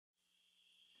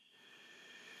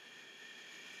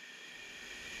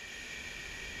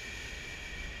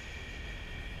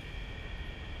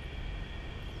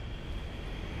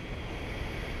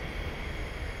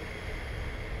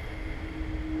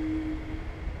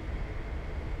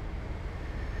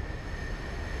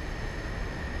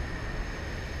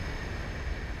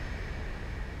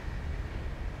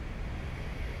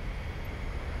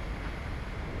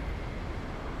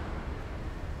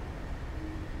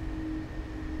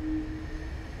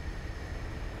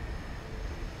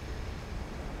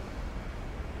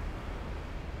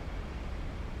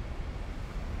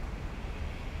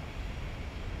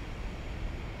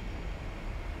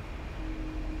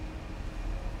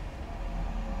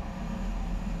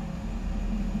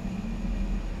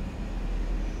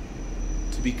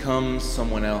To become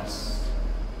someone else,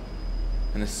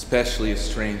 and especially a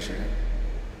stranger,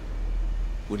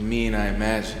 would mean, I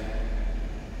imagine,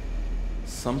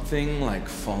 something like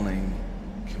falling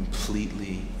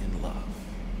completely in love.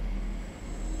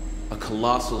 A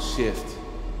colossal shift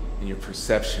in your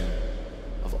perception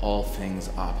of all things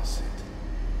opposite.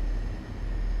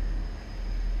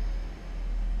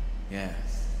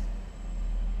 Yes.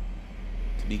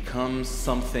 To become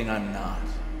something I'm not.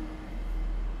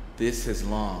 This has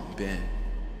long been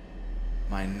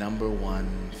my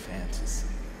 #1 fantasy.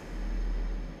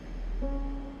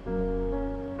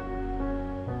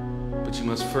 But you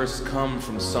must first come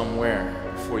from somewhere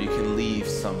before you can leave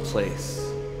someplace.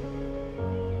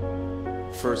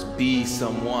 First be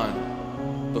someone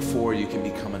before you can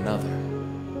become another.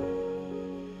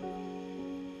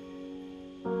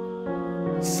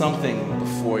 Something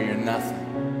before you're nothing.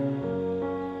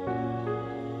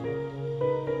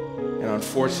 And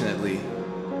unfortunately,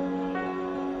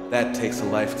 that takes a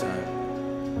lifetime.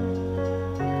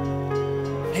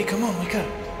 Hey, come on, wake up.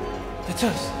 That's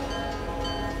us.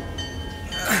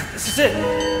 This is it.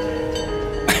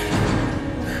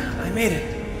 I made it.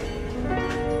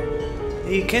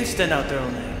 You can't stand out there all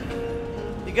night.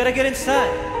 You gotta get inside.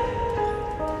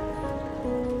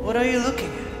 What are you looking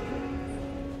at?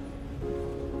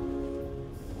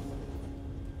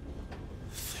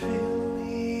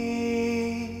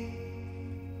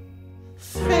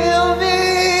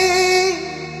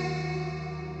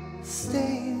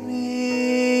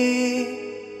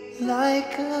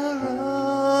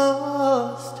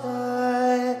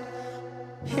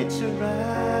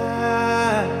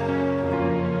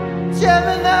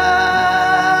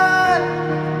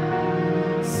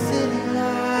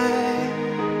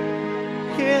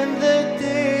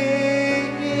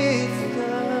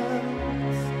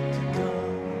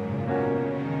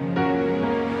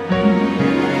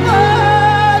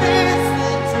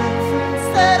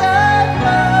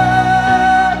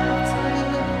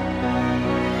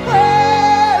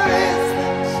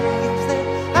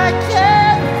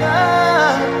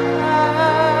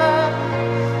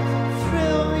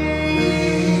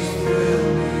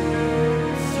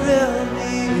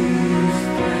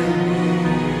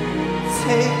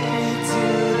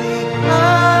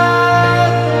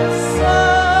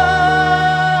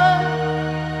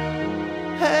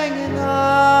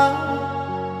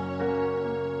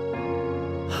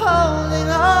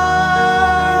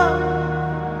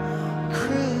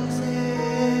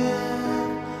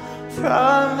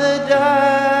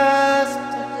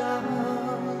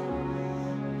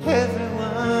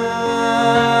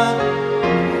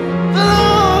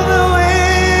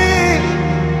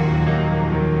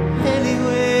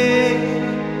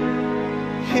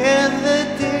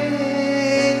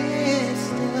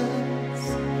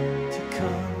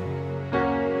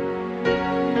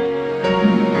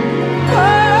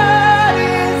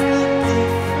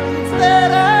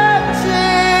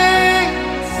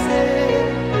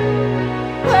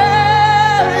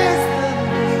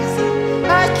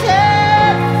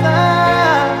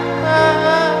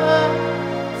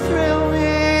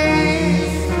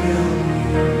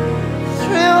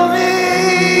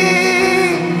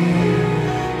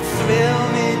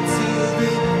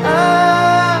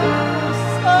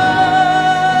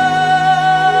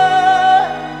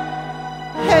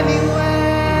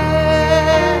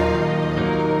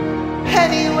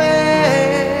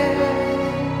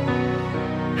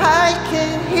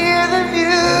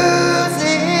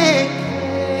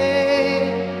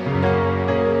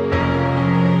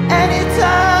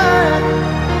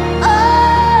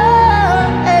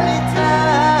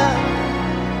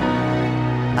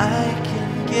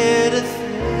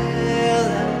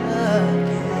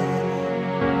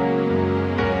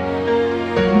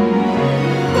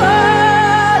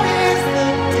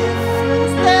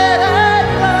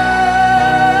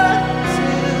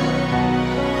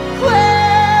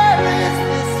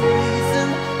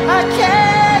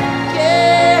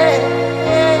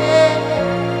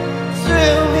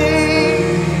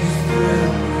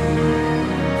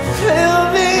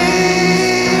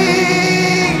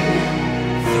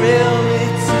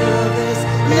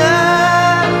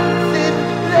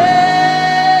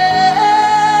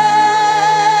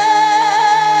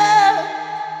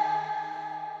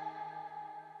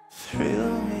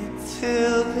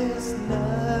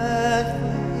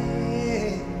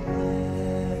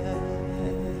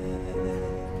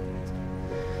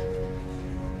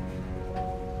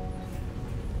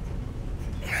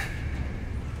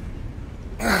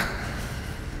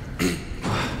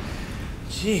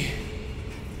 Gee,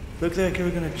 looked like you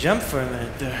were gonna jump for a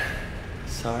minute there.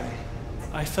 Sorry.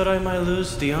 I thought I might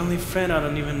lose the only friend I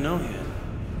don't even know yet.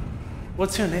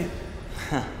 What's your name?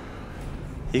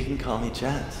 You can call me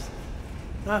Jazz.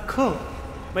 Ah, cool.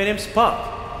 My name's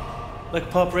Pop. Like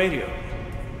pop radio.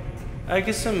 I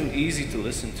guess I'm easy to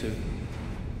listen to.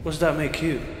 What's that make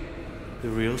you? The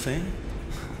real thing?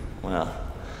 Well,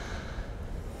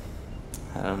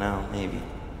 I don't know, maybe.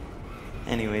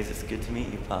 Anyways, it's good to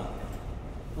meet you, Pop.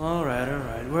 Alright.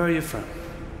 Where are you from?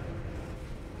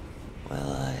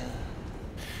 Well,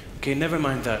 Okay, never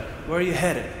mind that. Where are you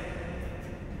headed?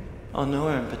 Oh,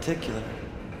 nowhere in particular.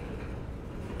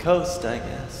 Coast, I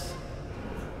guess.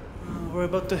 We're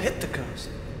about to hit the coast.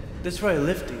 That's where I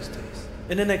live these days.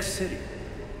 In the next city.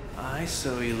 I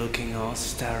saw you looking all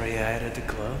starry-eyed at the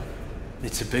club.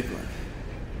 It's a big one.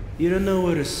 You don't know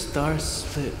where the stars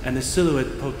split and the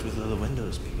silhouette poked with little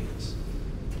windows begins.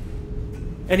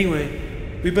 Anyway,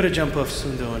 we better jump off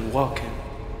soon though and walk in.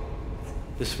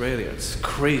 This railroad's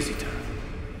crazy town.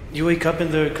 You wake up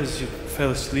in there because you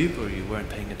fell asleep or you weren't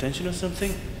paying attention or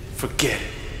something? Forget it.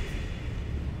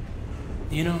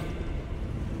 You know,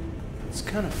 it's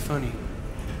kind of funny.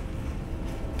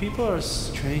 People are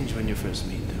strange when you first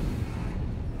meet them.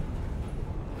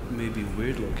 Maybe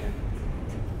weird looking.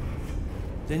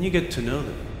 Then you get to know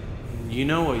them. And you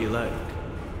know what you like.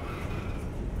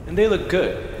 And they look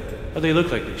good. Or they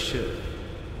look like they should.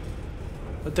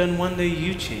 But then one day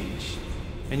you change.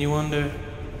 And you wonder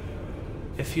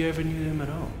if you ever knew them at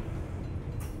all.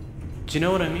 Do you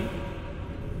know what I mean?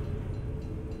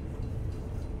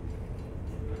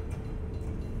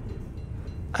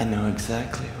 I know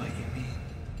exactly what you mean.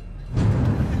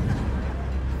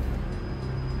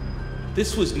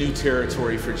 This was new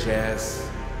territory for Jazz.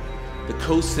 The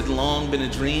coast had long been a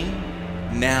dream.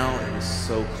 Now it was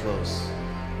so close.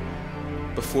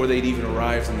 Before they'd even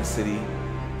arrived in the city,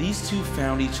 these two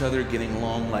found each other getting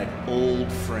along like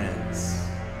old friends.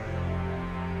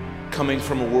 Coming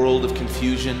from a world of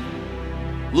confusion,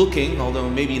 looking, although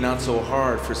maybe not so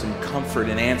hard, for some comfort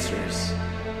and answers,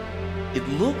 it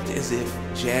looked as if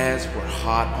Jazz were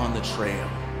hot on the trail.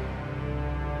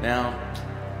 Now,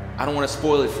 I don't want to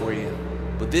spoil it for you,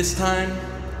 but this time,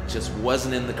 it just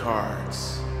wasn't in the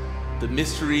cards. The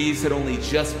mysteries had only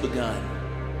just begun.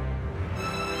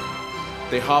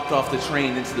 They hopped off the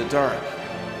train into the dark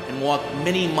and walked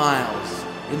many miles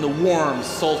in the warm,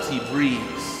 salty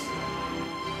breeze.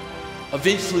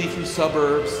 Eventually through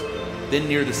suburbs, then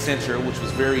near the center, which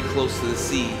was very close to the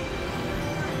sea.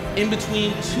 In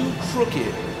between two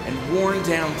crooked and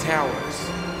worn-down towers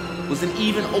was an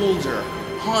even older,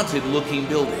 haunted-looking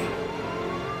building.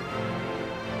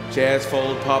 Jazz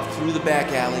followed Pop through the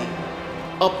back alley,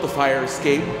 up the fire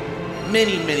escape,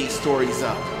 many, many stories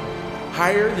up,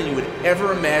 higher than you would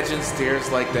ever imagine stairs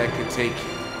like that could take you.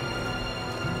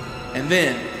 And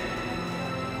then,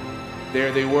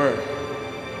 there they were.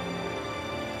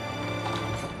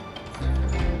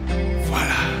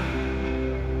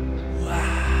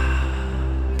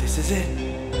 This is it.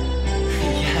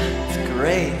 Yeah, it's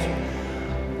great.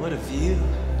 What a view.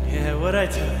 Yeah, what'd I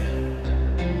tell you?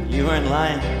 You weren't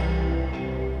lying.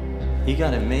 You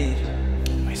got it made.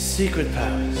 My secret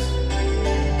powers.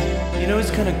 You know,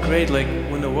 it's kind of great, like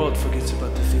when the world forgets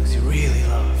about the things you really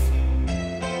love.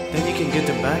 Then you can get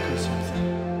them back or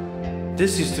something.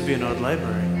 This used to be an art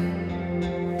library.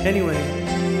 Anyway,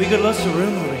 we got lots of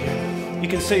room over here. You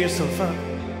can set yourself up.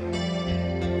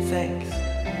 Thanks.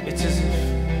 It's as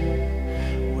if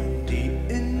when the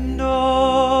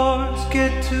indoors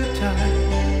get too tight,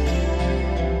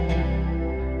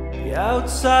 the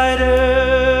outsiders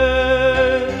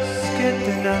get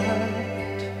the night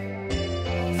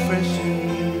fresh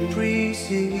and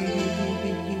breezy.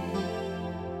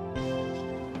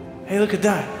 Hey, look at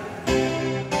that.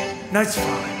 Night's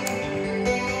falling.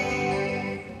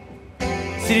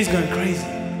 City's going crazy.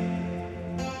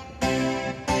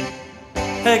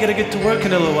 Hey, I gotta get to work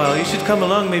in a little while. You should come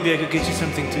along. Maybe I could get you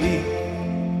something to eat.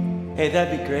 Hey,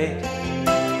 that'd be great.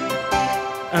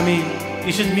 I mean,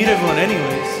 you should meet everyone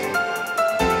anyways.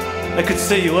 I could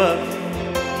set you up.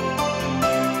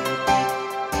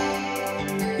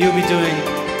 You'll be doing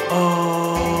alright.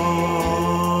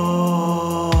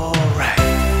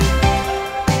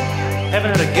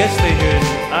 Haven't had a guest stay here in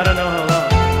I don't know how long.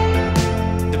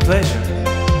 The pleasure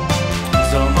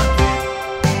is all mine.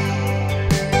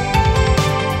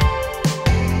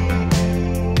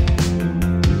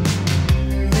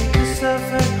 At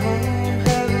home,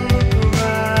 have a look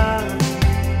around.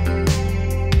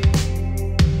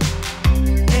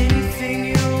 Anything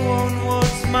you want,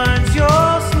 what's mine's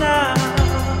yours now.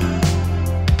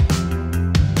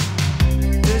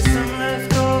 There's some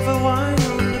leftover wine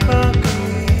on the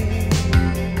balcony.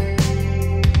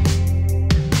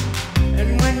 And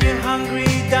when you're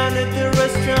hungry down at the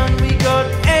restaurant, we got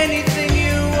anything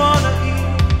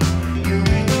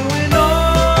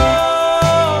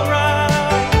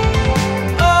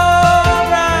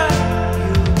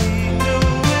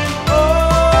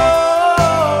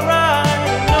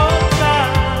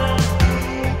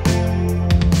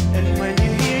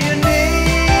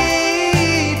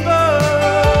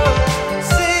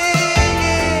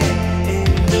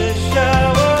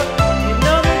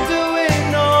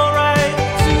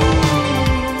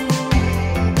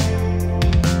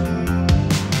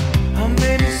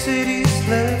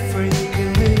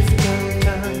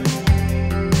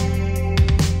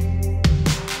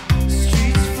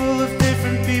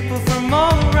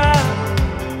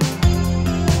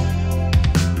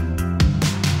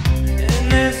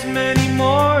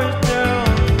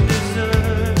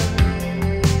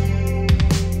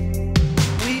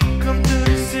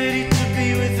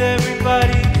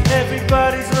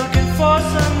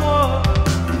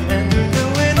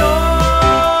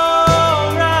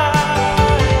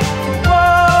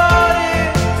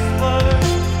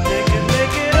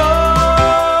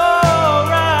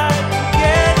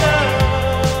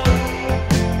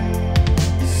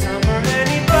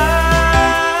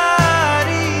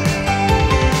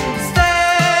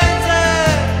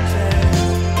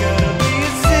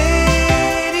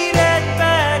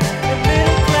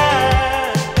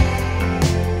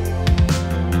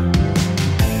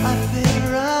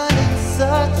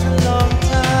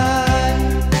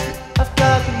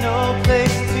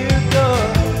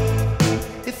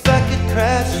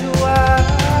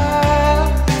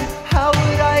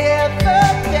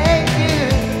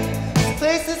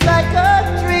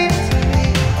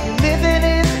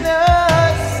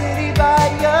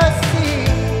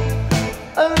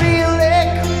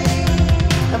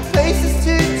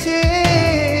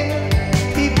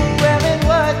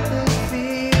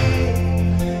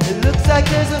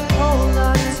there's a whole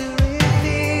lot to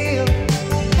reveal,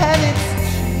 and it's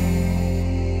cheap.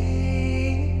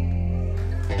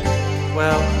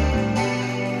 Well,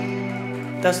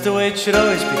 that's the way it should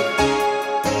always be.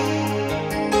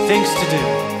 Things to do,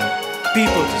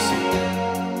 people to see.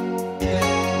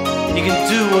 You can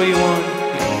do what you want, you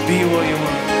can be what you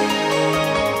want.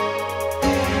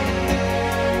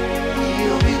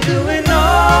 You'll be doing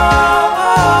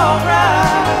alright,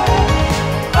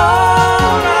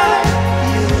 alright.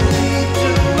 You'll be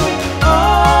doing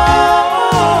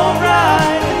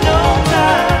alright in no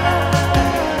time.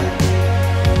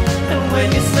 And when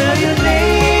you smell your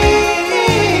neighbors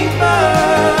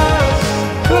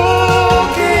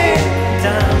cooking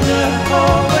down the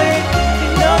hallway, you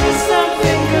know there's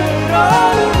something good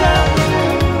all around you.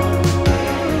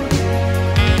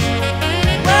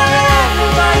 Well,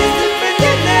 everybody's different,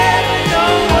 you never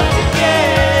know what to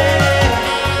get.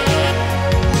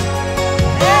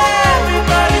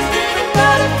 Everybody's different,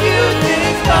 but a few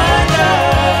things find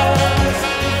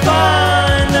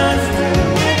us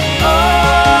doing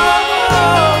alright,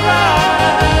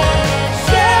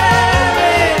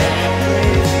 sharing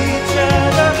with each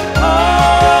other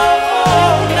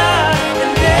all night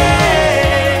and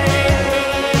day.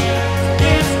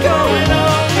 It's going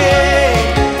okay.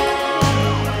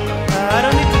 I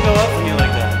don't need to go up on you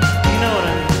like that. You know what I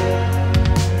mean.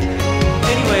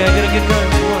 Anyway, I gotta get going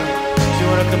to work. Do you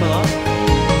wanna come along?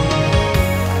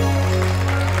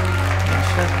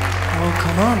 Oh,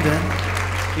 come on then.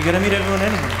 You gotta meet everyone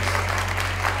anyways.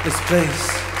 This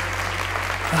place,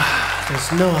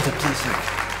 there's no other place like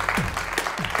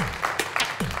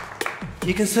it.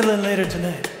 You can settle in later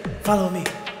tonight. Follow me.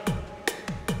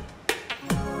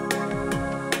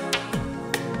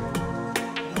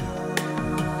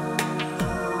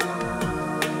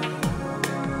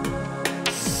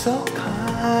 So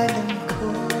kind and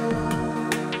cool.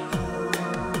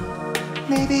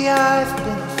 Maybe I've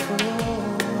been a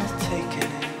fool taking it.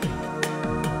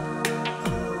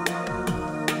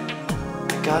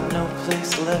 I got no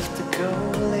place left to go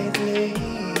lately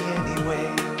anyway.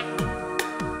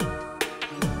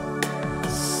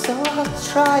 So I'll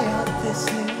try out this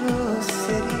new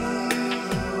city.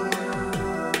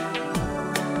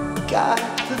 God,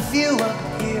 the view up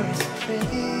here is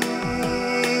pretty.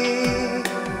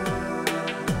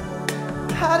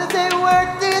 How did they work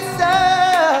this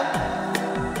out?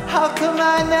 How come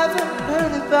I never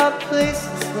heard about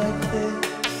places like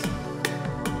this,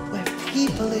 where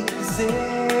people exist?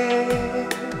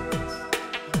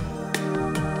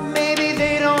 Maybe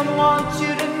they don't want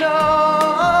you to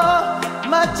know,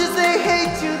 much as they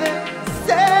hate you, they're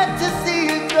sad to see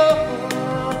you go.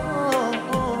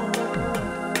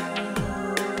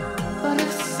 But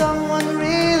if someone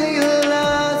really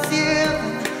loves you,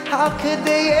 how could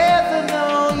they ever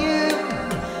know you?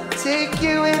 Take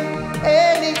you in,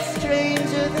 any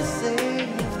stranger the same.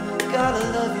 You've gotta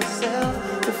love yourself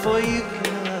before you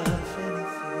can love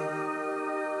anything.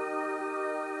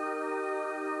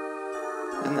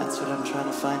 And that's what I'm trying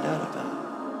to find out about.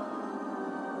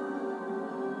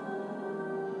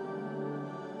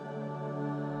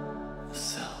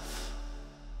 Self.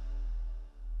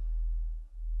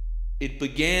 It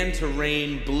began to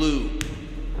rain blue.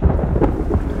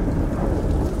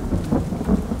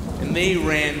 And they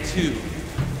ran too,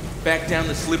 back down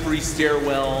the slippery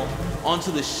stairwell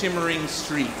onto the shimmering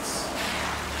streets,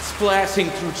 splashing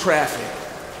through traffic,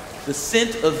 the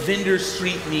scent of vendor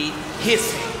street meat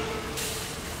hissing,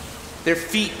 their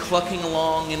feet clucking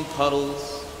along in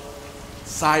puddles,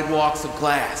 sidewalks of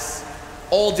glass,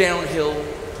 all downhill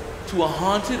to a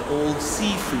haunted old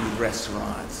seafood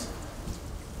restaurant.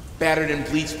 Battered and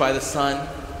bleached by the sun,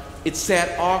 it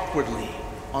sat awkwardly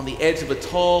on the edge of a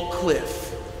tall cliff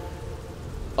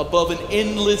above an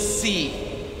endless sea.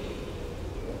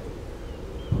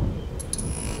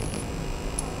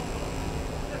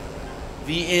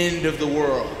 The end of the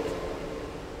world.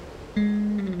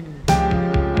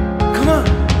 Come on,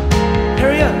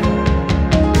 hurry up.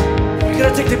 We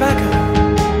gotta take the back up.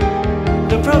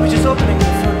 They're probably just opening the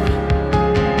front.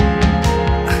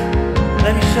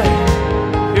 Let me show you.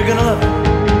 You're gonna love it.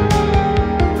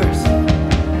 First,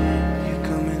 you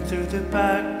come in through the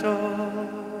back door.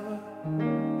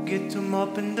 Get to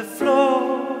mopping the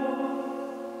floor,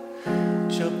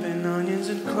 chopping onions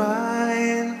and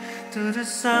crying to the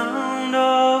sound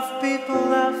of people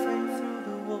laughing through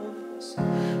the walls.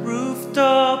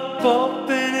 Rooftop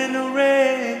popping in the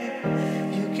rain,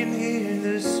 you can hear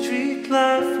the street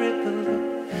life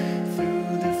rippling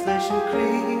through the flesh and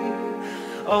cream,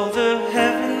 all the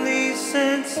heavenly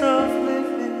sense of living.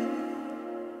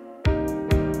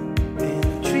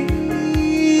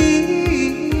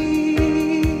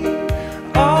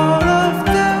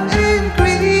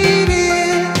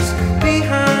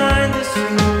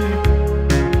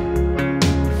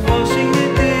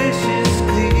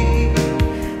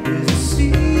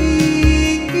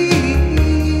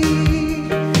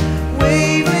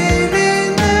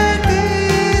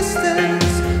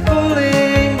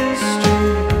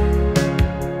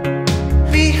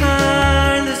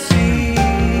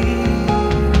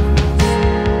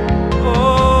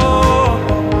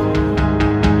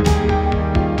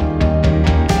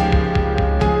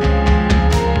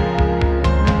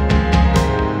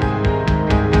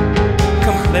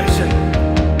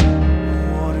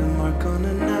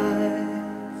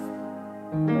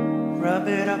 Rub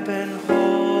it up and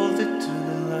hold it to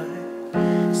the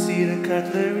light. See the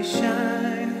cutlery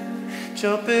shine.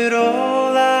 Chop it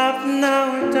all up,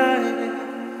 now we're dining.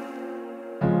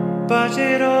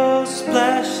 Budget all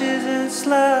splashes and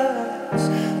slides.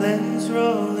 Lens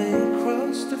rolling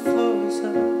across the floors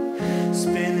up.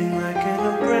 Spinning like an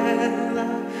umbrella.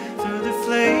 Through the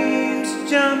flames,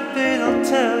 jumping, I'll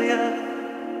tell ya.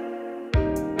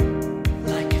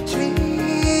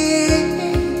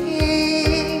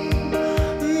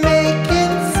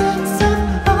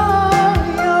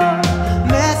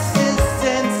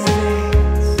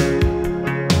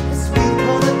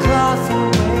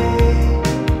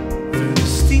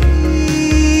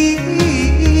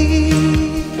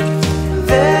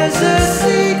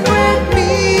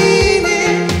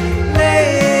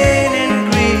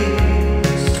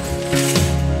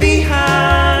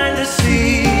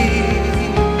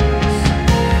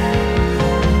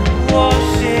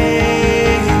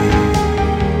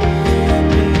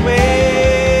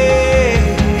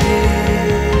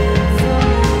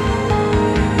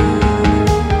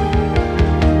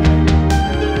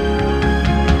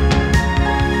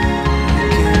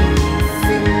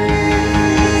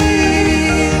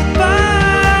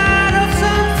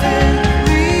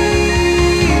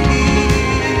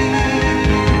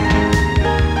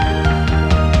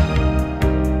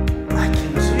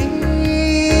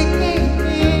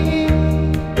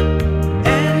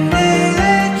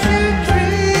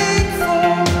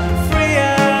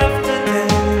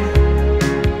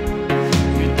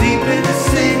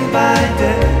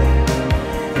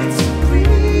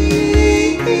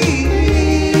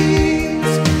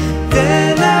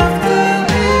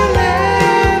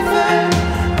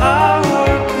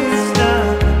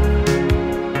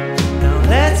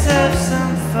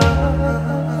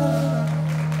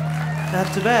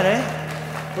 Too bad, eh?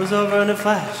 It was over in a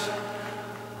flash.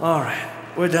 All right,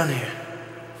 we're done here.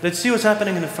 Let's see what's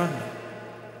happening in the front.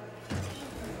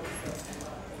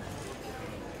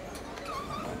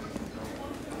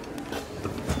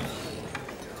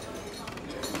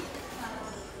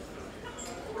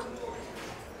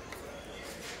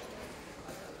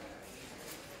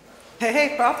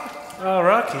 Hey, Bob. Oh,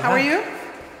 Rocky. How are you?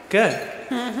 Good.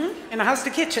 Mm-hmm. And how's the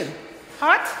kitchen?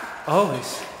 Hot?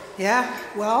 Always. Yeah,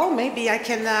 well, maybe I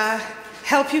can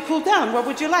help you cool down. What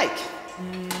would you like?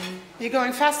 You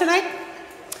going fast tonight?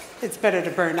 It's better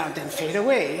to burn out than fade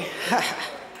away.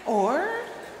 Or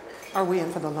are we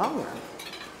in for the long run?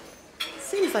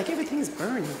 Seems like everything's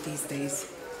burning these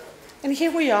days. And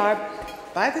here we are,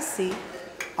 by the sea,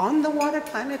 on the water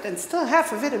planet, and still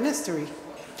half of it a mystery.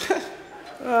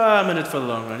 I'm in it for the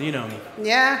long run, you know me.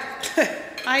 Yeah,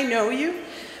 I know you.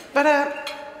 But,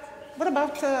 what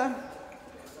about,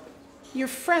 your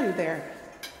friend there?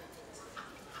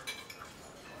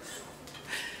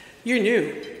 You're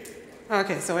new.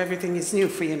 Okay, so everything is new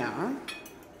for you now, huh?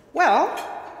 Well,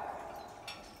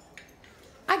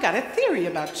 I got a theory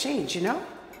about change, you know?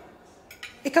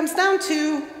 It comes down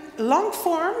to long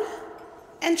form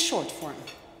and short form.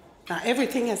 Now,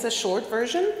 everything has a short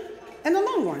version and a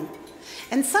long one.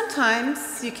 And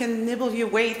sometimes you can nibble your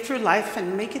way through life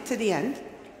and make it to the end.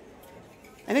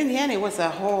 And in the end, it was a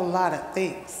whole lot of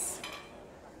things.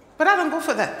 But I don't go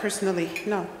for that personally,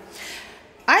 no.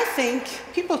 I think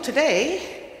people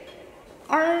today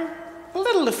are a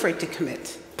little afraid to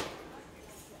commit.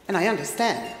 And I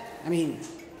understand. I mean,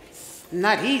 it's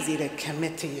not easy to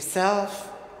commit to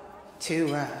yourself,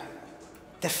 to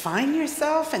define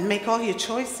yourself and make all your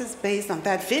choices based on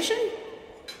that vision.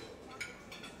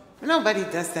 Nobody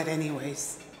does that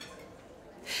anyways.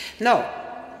 No,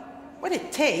 what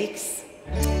it takes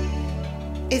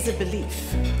is a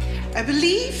belief. A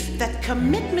belief that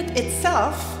commitment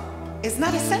itself is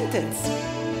not a sentence.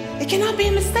 It cannot be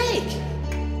a mistake.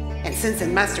 And since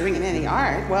in mastering in any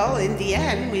art, well, in the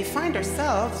end, we find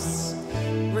ourselves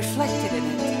reflected in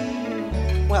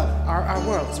it. Well, our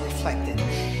world is reflected.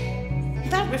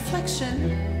 That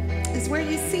reflection is where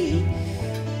you see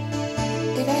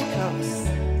it echoes.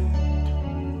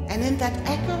 And in that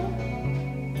echo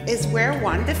is where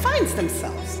one defines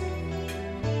themselves.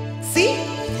 See?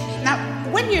 Now,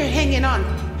 when you're hanging on,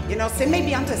 you know, say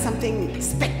maybe onto something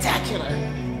spectacular,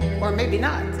 or maybe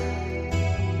not.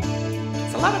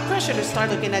 It's a lot of pressure to start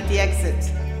looking at the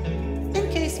exit, in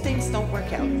case things don't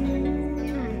work out.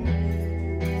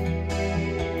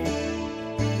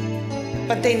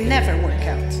 But they never work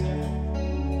out.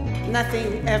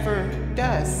 Nothing ever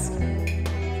does.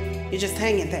 You're just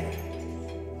hanging there.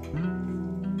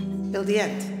 Till the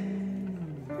end.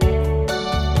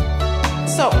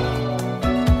 So,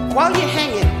 while you're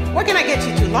hanging, what can I get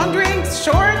you to? Long drinks?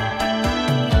 Short?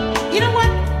 You know what?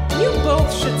 You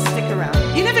both should stick around.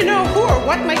 You never know who or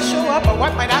what might show up or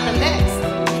what might happen next.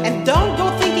 And don't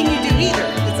go thinking you do either.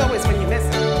 It's always when you miss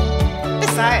it.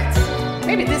 Besides,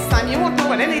 maybe this time you won't know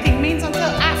what anything means until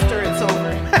after it's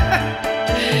over.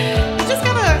 You just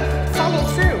gotta follow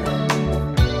through.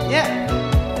 Yeah.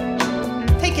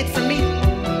 Take it from me.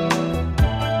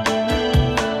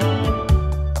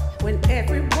 When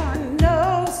everyone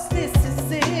knows this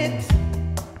is it,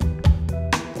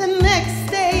 the next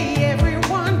day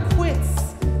everyone quits.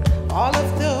 All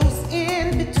of those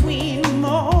in-between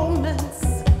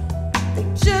moments, they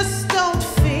just don't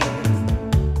fit.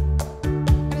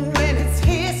 And when it's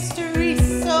history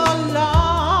so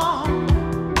long,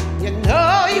 you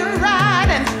know you're right,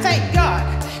 and thank God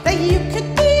that you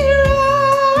could be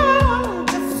wrong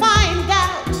to find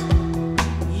out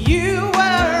you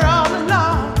were all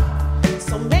along.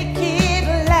 So make it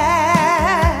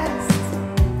last.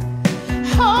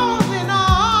 Holding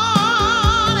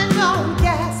on and don't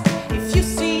gasp if you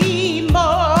see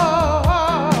more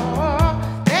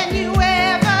than you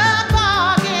ever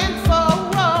bargained for.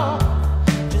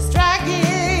 Just drag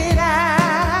it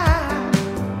out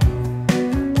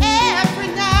every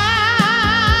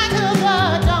night till the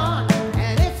dawn.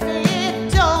 And if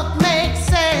it don't make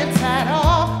sense at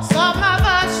all, some of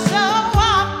us show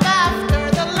up after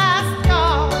the last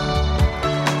call.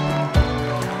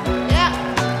 Yeah.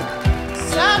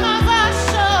 Some of us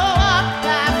show up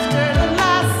after the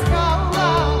last call.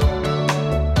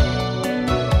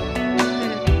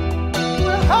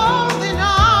 We're holding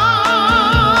on.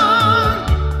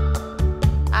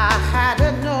 I had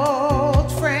an old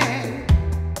friend,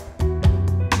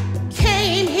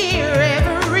 came here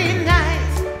every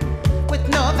night with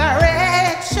no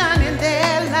direction in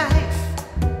their life.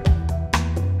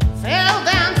 Fell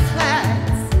down flat.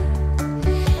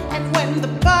 And when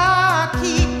the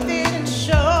barkeep didn't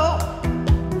show,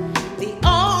 the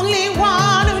only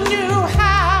one who knew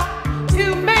how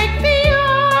to make the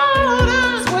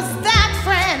orders was that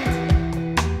friend.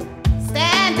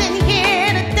 Standing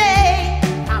here today,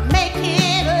 I make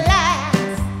it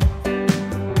last.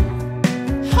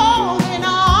 Holding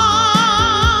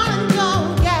on and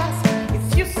don't gasp if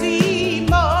you see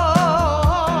more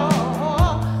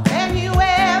than you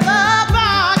ever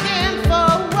bargained for.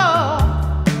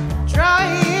 Try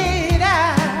it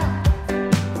out.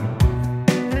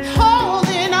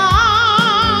 Holding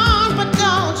on, but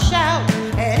don't shout.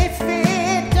 And if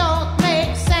it don't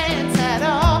make sense at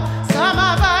all, some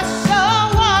of us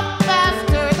show up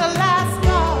after the last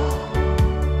call.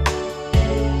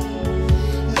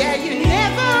 Yeah, you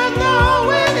never know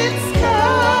when it's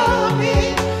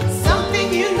coming. Something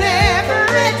you never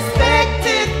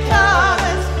expected,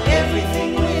 'cause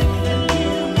everything with a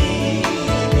new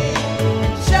meaning.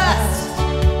 Just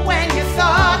when you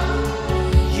thought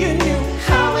you knew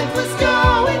how it was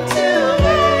going to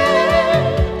end,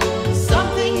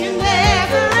 something you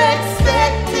never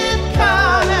expected,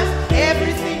 'cause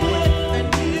everything with a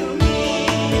new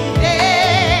meaning.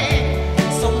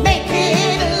 So make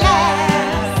it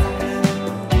last.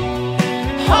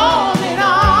 Holding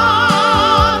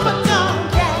on, but don't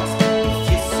gasp if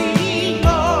you see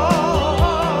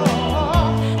more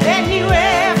than you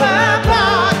ever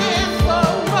bargained for.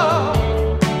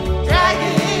 Drag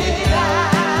it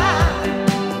out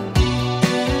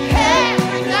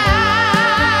every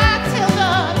night till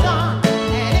the dawn.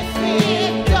 And if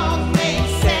it don't make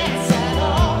sense at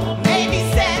all, maybe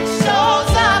sense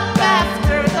shows up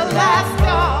after the last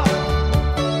call.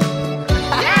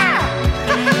 Yeah!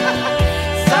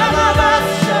 Some of us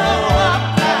show up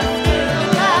after the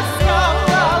last call.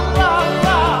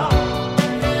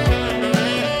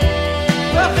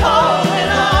 We're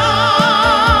holding on.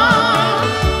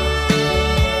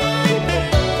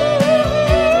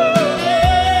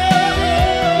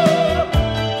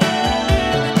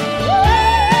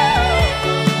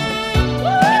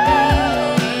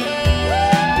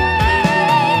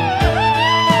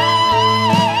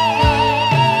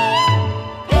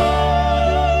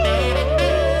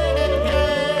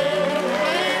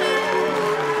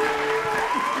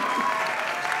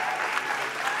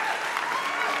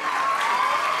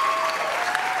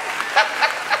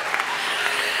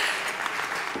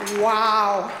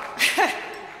 Wow.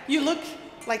 You look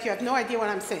like you have no idea what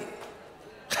I'm saying.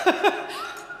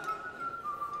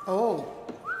 Oh.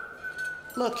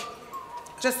 Look,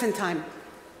 just in time.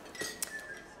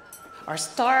 Our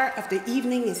star of the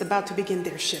evening is about to begin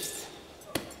their shifts.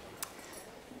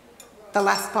 The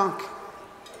last punk.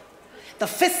 The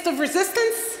fist of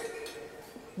resistance,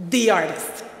 the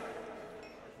artist.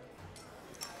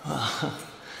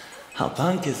 How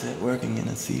punk is it working in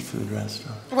a seafood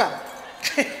restaurant? Well,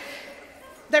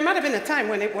 There might have been a time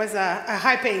when it was a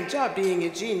high-paying job being a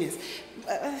genius,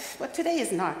 but today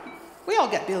is not. We all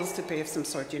get bills to pay of some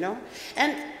sort, you know?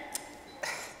 And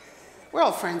we're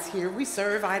all friends here. We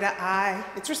serve eye to eye.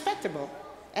 It's respectable.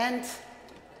 And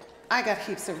I got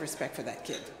heaps of respect for that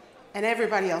kid. And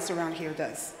everybody else around here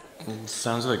does. It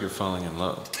sounds like you're falling in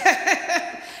love.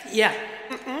 Yeah.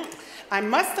 I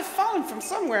must have fallen from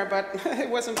somewhere, but it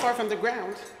wasn't far from the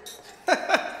ground.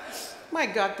 My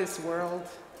God, this world,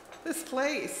 this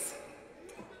place.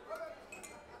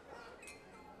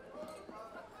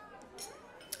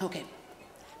 Okay,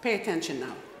 pay attention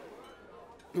now.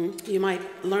 You might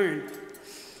learn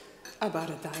about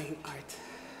a dying art.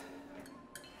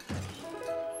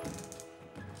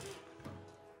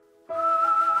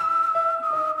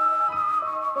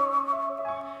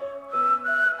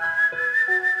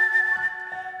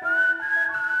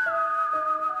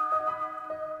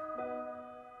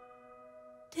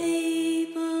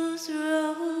 Tables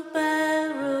row by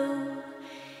row,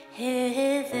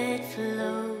 hair that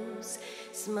flows,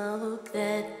 smoke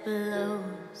that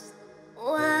blows,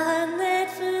 wine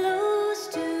that flows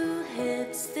to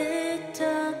heads that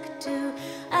talk to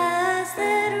eyes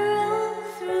that roll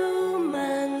through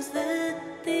minds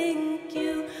that think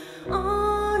you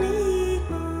only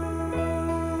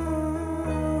more,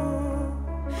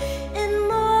 and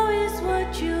more is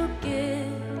what you get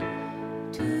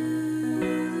tonight.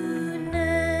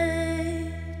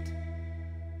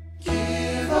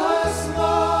 Give us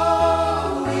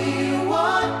more, we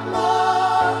want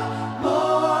more.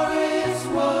 More is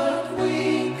what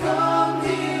we come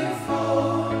here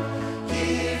for.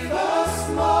 Give us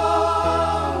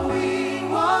more, we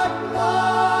want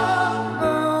more.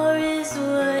 More is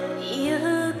what you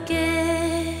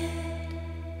get.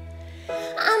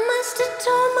 I must have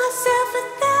told myself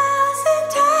 1,000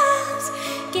 times,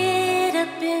 get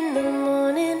up in the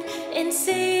morning and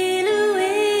sail away.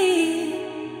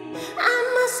 I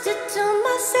must have told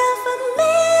myself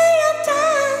 1,000,000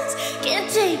 times, can't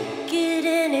take it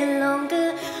any longer,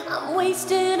 I'm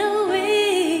wasting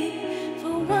away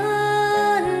for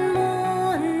one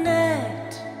more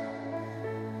night.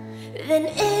 Then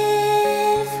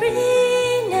every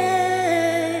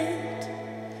night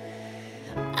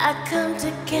I come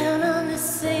to count on the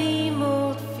same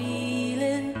old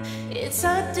feeling. It's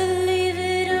hard to leave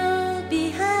it all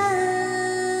behind.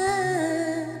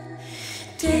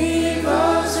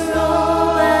 Tables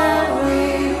roll by, we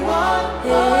want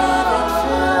hair that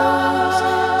flows,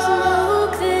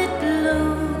 smoke that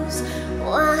blows,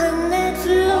 wine that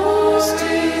flows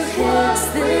to heads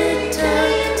that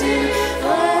talk to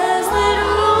eyes that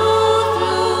roll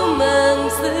through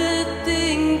minds that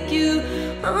think you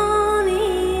only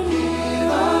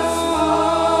know.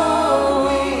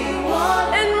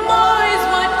 And more is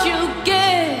what you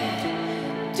get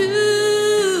tonight.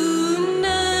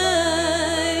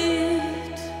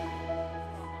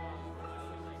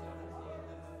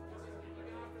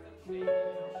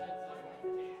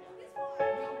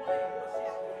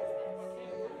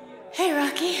 Hey,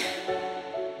 Rocky.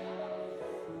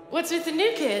 What's with the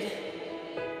new kid?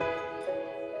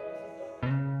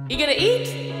 You gonna eat?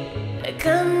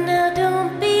 Come now,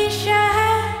 don't be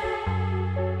shy.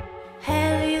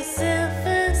 Have yourself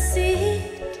a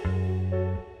seat.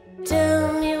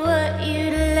 Tell me what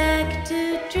you'd like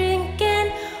to drink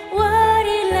and what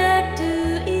you'd like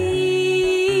to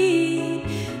eat.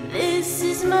 This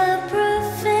is my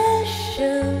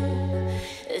profession.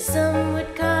 Some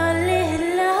would call it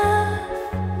love.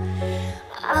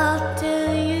 I'll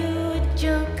tell you a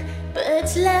joke,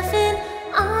 birds laughing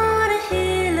on a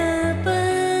hill above.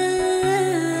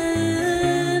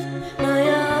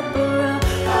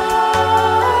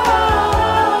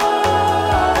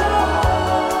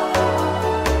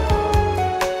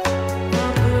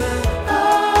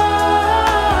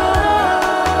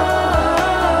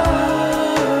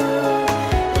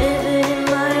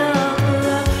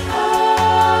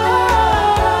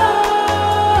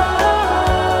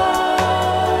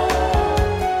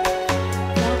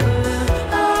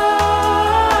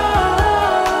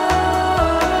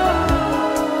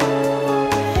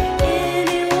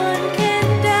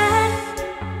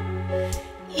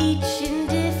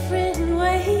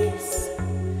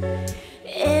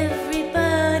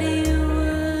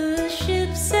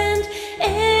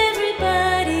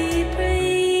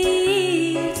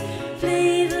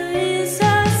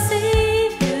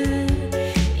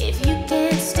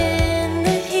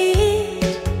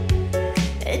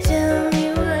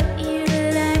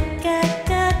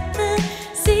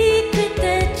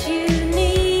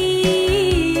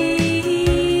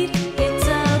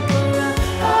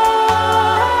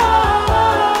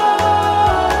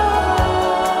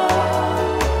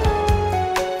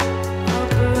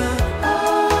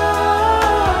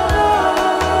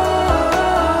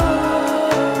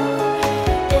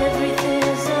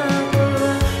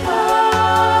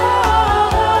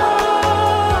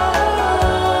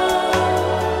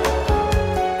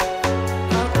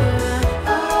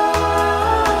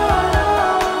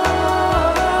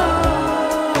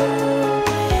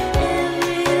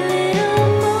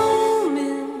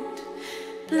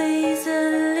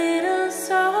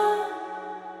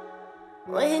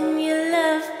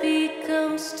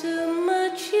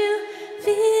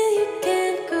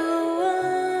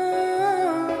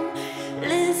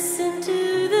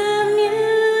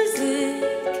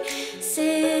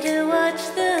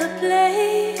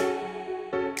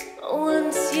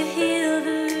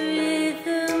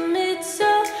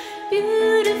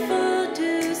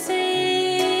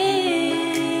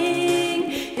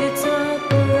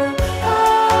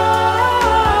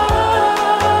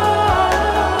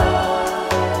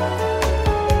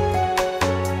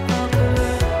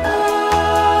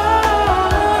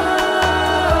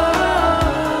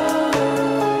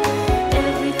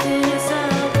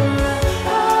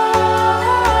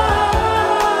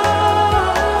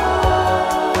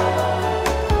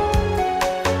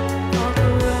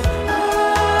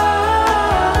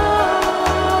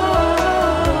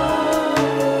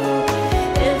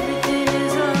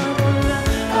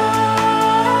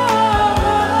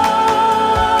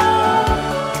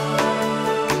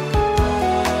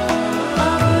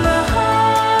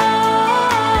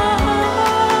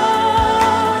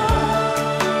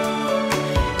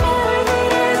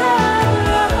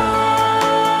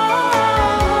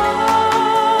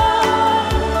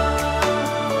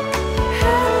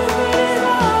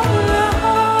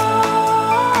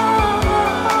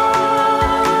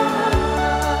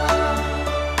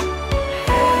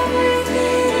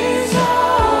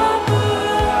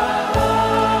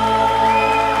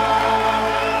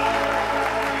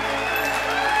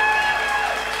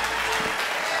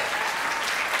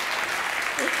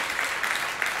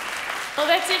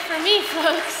 that's it for me,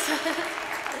 folks.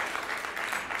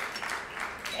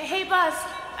 Hey, boss,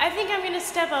 I think I'm gonna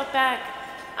step out back.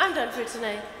 I'm done for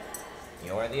tonight.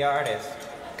 You're the artist.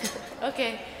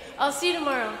 Okay, I'll see you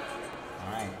tomorrow.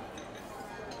 All right.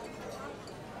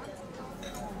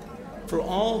 For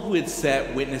all who had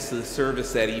sat witness to the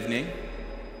service that evening,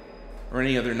 or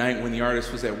any other night when the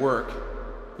artist was at work,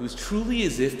 it was truly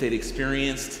as if they'd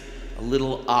experienced a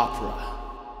little opera.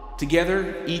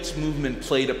 Together, each movement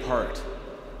played a part.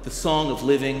 The song of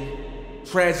living,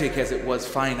 tragic as it was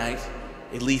finite,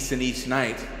 at least in each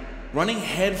night, running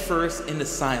headfirst into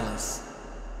silence,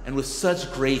 and with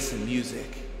such grace and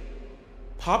music.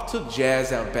 Pop took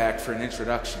jazz out back for an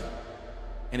introduction,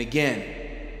 and again,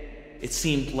 it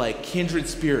seemed like kindred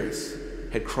spirits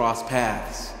had crossed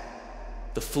paths.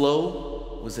 The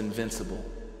flow was invincible.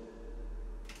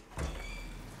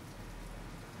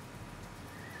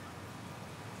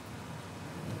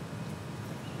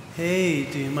 Hey,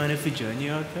 do you mind if we join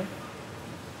you out there?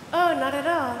 Oh, not at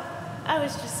all. I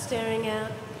was just staring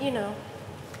out, you know.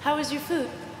 How was your food?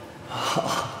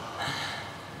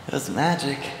 It was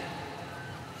magic.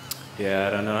 Yeah,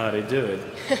 I don't know how they do it.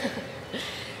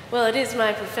 Well, it is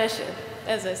my profession,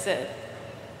 as I said.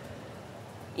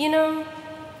 You know,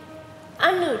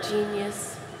 I'm no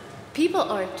genius. People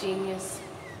aren't genius.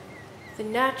 The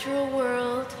natural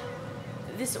world,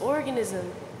 this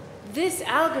organism, this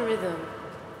algorithm,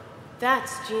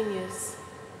 that's genius.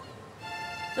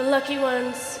 The lucky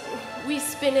ones, we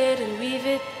spin it and weave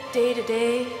it day to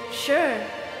day. Sure,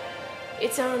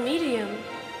 it's our medium.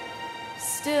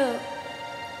 Still,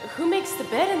 who makes the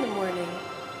bed in the morning?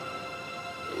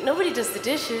 Nobody does the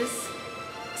dishes,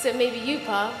 except maybe you,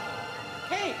 Pop.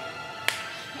 Hey!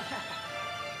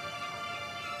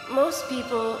 Most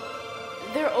people,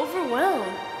 they're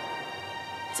overwhelmed.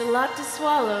 It's a lot to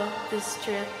swallow, this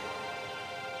trip.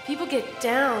 People get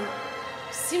down,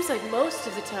 seems like most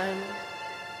of the time.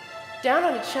 Down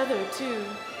on each other, too.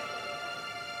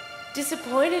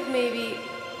 Disappointed, maybe,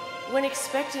 when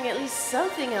expecting at least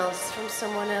something else from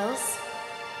someone else.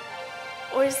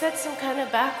 Or is that some kind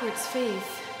of backwards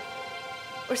faith?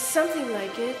 Or something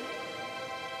like it?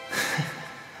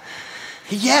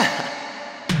 Yeah!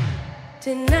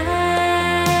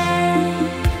 Tonight,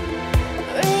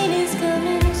 rain is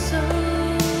coming so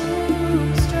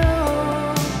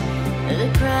strong. The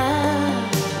crowd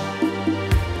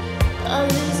are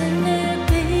losing their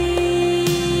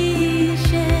patience.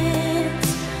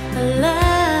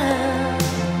 Aloud,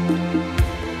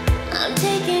 I'm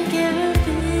taking care of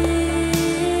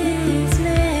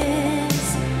business.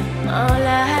 All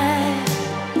I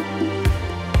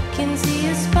can see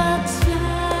is sparks fly.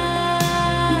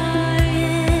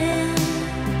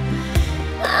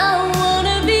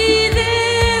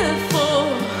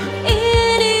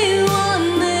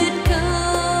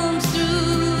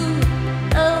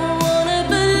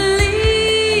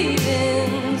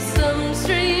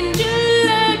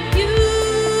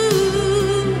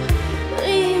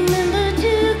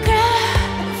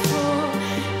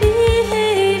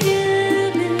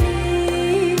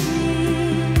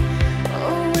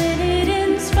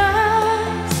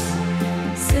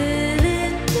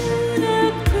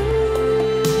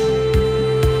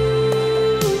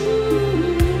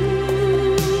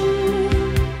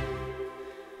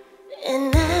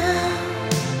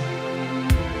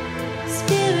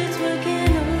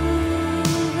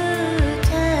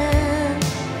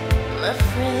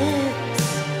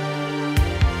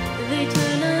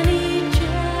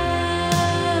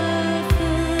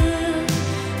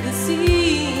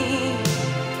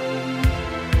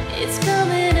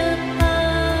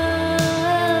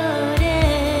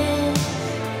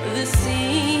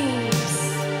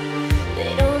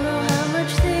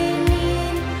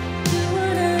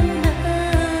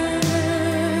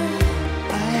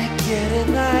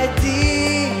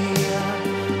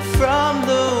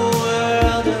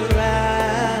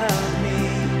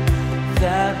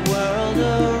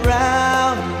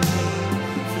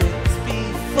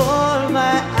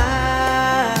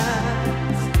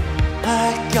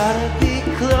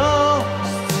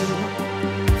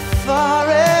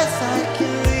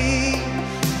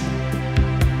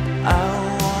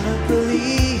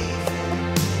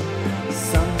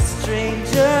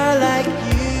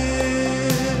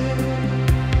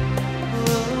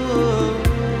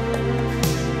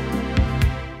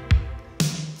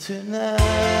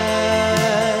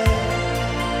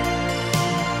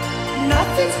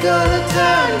 Nothing's gonna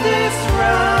turn this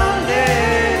round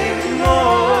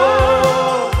anymore.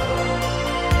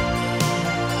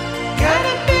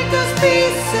 Gotta pick those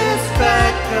pieces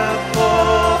back up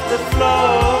off the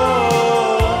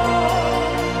floor.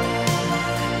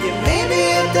 Yeah, maybe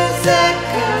if there's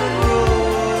echo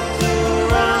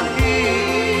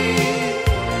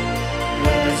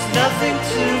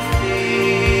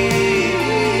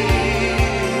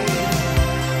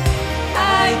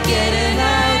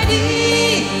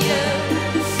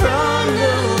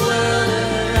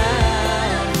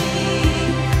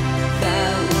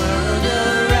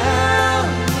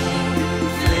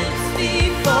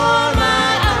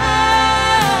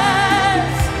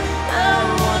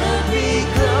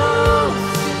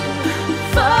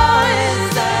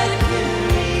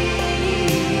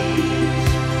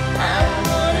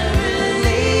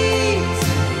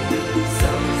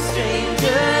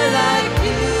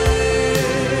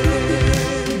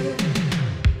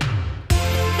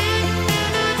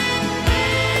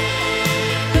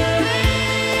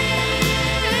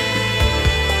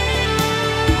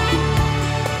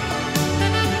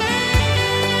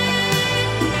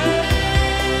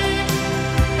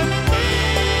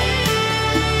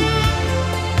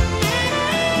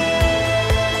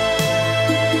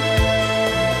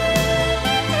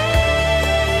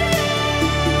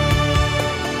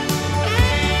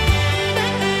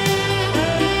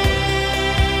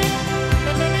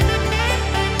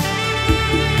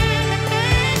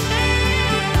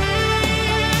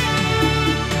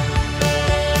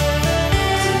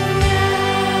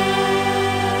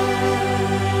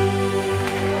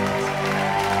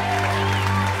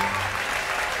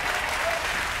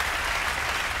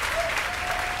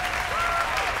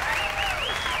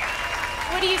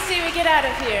out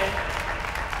of here.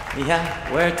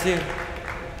 Yeah, where to?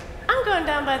 I'm going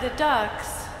down by the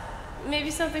docks. Maybe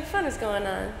something fun is going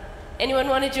on. Anyone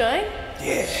want to join?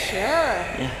 Yeah. Sure.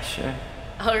 Yeah, sure.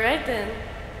 All right then.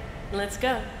 Let's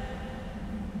go.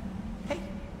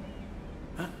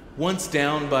 Once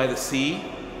down by the sea,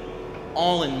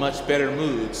 all in much better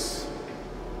moods,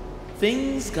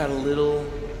 things got a little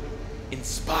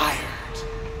inspired.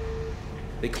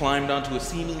 They climbed onto a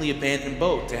seemingly abandoned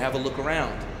boat to have a look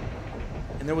around.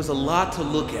 And there was a lot to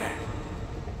look at.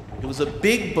 It was a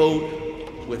big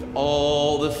boat with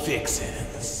all the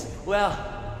fixins. Well,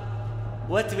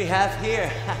 what do we have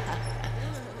here?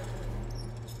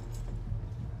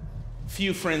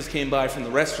 Few friends came by from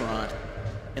the restaurant,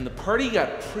 and the party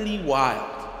got pretty wild.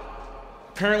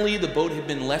 Apparently, the boat had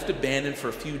been left abandoned for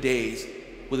a few days,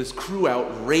 with its crew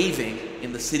out raving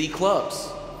in the city clubs.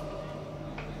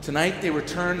 Tonight, they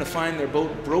returned to find their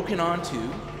boat broken onto,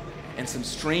 and some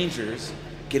strangers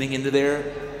getting into their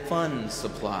fun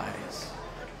supplies.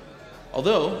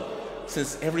 Although,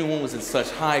 since everyone was in such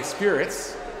high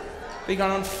spirits, they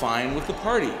got on fine with the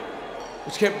party,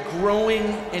 which kept growing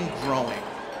and growing.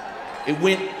 It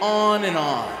went on and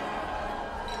on.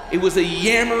 It was a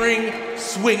yammering,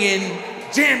 swinging,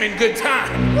 jamming good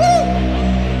time. Woo!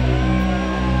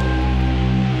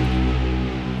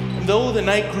 And though the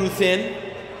night grew thin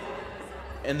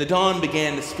and the dawn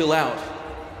began to spill out,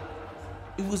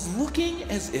 it was looking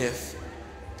as if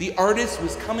the artist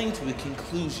was coming to a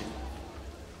conclusion.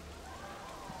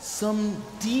 Some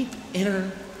deep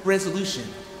inner resolution.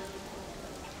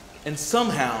 And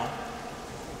somehow,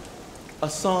 a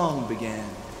song began.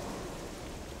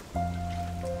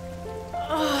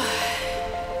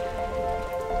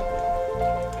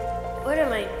 What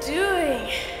am I doing?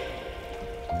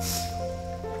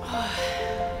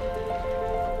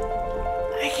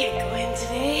 I can't go in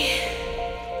today.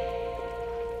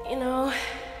 You know,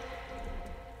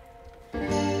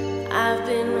 I've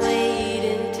been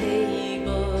waiting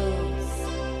tables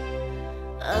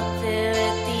up there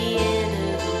at the end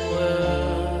of the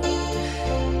world.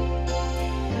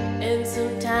 And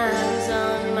sometimes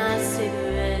on my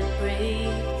cigarette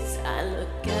breaks, I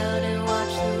look out and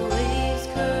watch the waves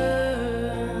curve.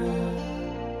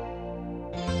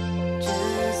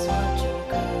 Just watch them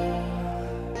go.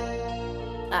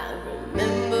 I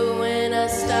remember when I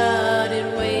started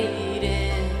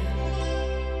waiting,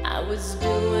 I was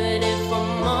doing it for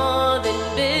more than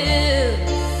bills.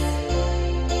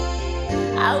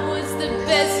 I was the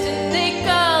best and they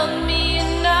called me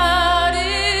an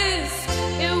artist.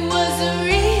 It was a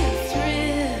real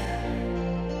thrill.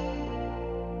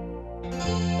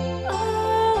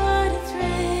 Oh, what a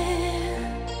thrill.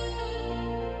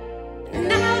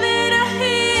 Now that I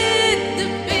hit the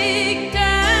big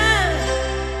time,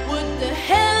 what the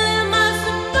hell am I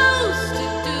supposed to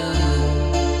do?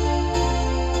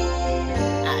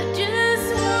 I just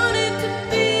wanted to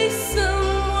be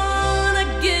someone, I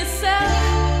guess I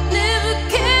never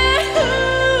cared who.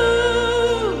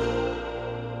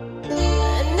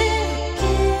 I never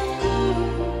cared who.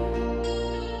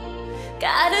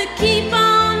 Gotta keep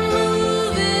on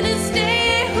moving and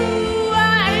stay who I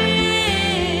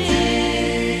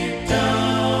am.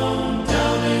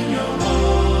 Down in your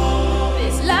heart.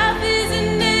 This life is a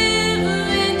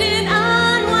never-ending,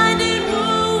 unwinding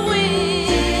whirlwind.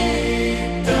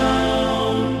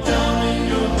 Down in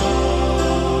your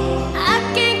heart. I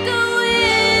can't go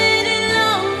any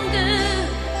longer.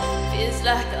 Feels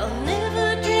like I'll never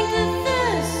drink the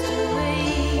thirst away.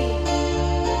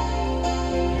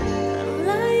 I'm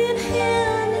lying here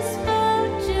on this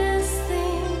boat just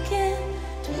thinking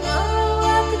tomorrow I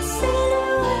could sail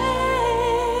away.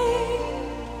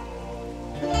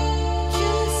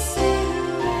 Just sail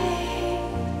away.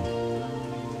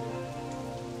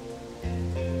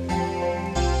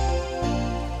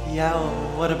 Yeah, well,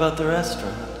 what about the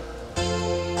restaurant?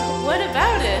 What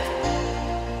about it?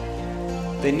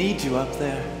 They need you up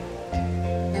there.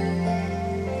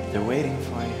 They're waiting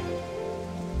for you.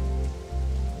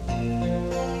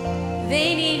 They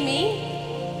need me?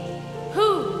 Who?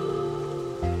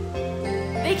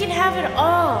 They can have it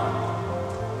all.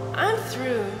 I'm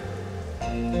through.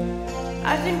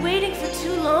 I've been waiting for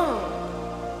too long.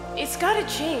 It's gotta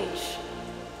change.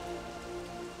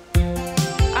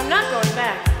 I'm not going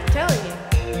back, I'm telling you.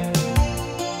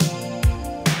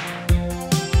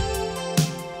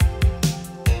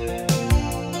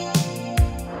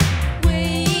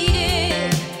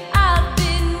 Waiting, I've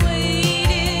been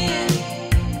waiting,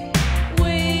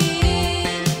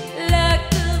 waiting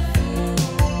like a fool,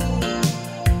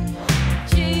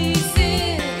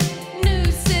 chasing new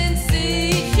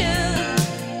sensations,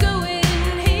 going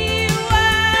haywire.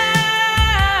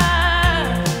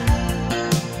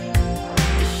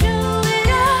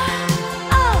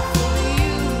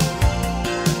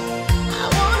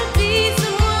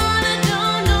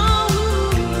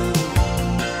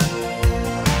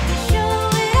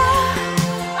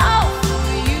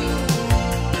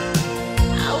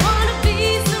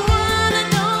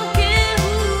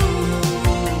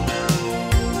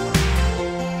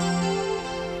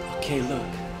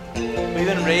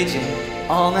 been raging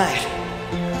all night.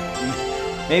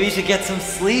 Maybe you should get some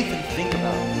sleep and think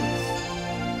about this.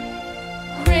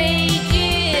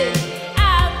 Raging,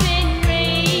 I've been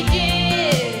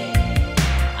raging.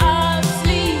 I'll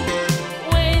sleep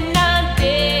when I'm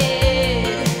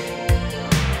dead.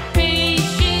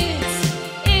 Patience,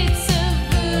 it's a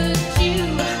virtue,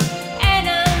 and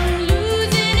I'm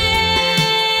losing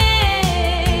it.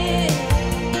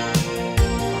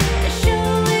 Show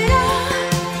it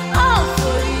all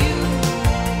for you.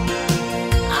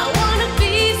 I wanna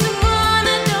be someone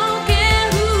I don't care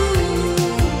who.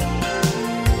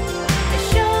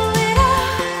 Show it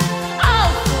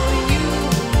all for you.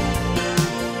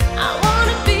 I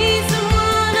wanna be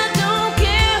someone I don't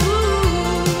care who.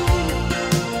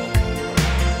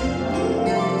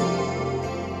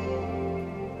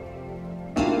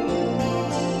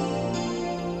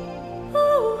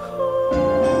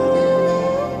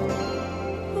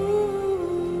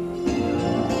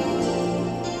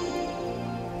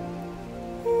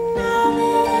 Now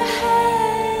that I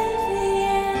have the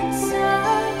answer,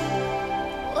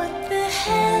 what the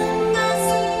hell am I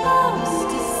supposed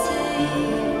to say?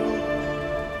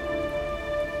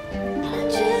 I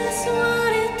just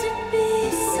wanted to be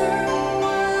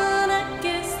someone, I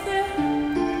guess they're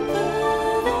further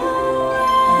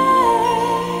away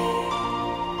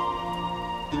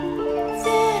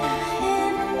than I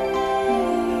ever knew.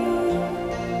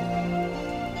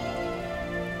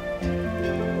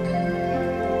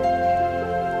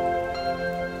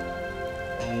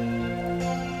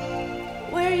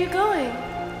 Where are you going?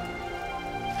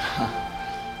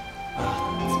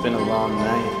 It's been a long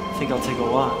night. I think I'll take a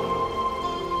walk.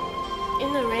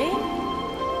 In the rain?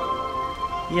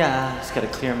 Yeah, just gotta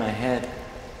clear my head.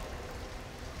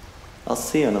 I'll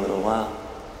see you in a little while.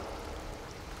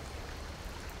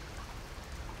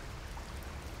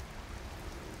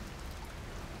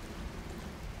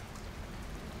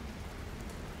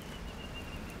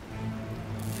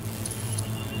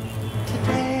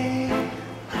 Today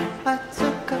I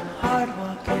took a hard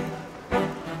walk in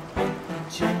a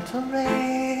gentle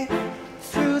rain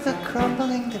through the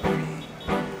crumbling debris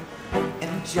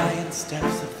in giant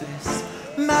steps of this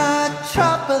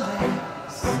metropolis.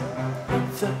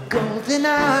 The golden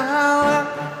hour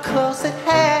close at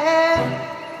hand,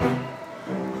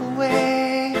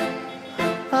 away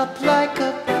up like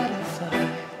a butterfly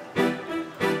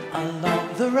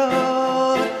along the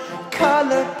road,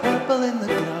 colored purple in the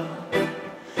glow,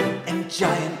 and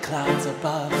giant clouds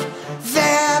above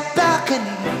their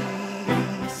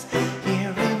balconies.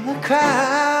 Here in the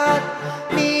crowd,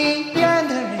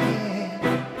 meandering,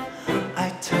 I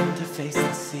turned to face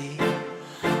the sea,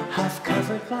 half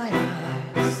covered my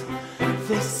eyes.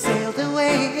 They sailed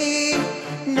away,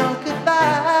 no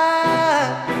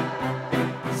goodbye.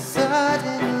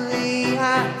 Suddenly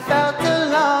I felt a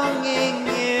longing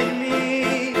in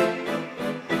me.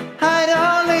 I'd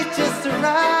only just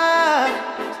arrived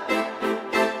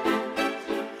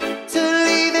to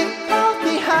leave it all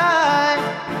behind.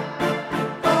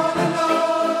 All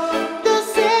alone,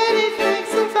 does anything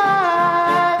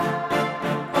survive?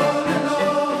 All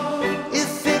alone,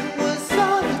 if it was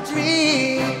all a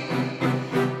dream,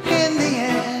 in the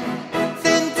end,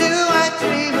 then do I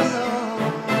dream alone?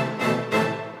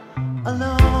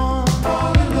 Alone,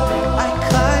 all alone, I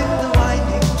climbed the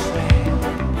winding trail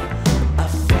of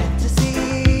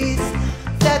fantasies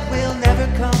that will never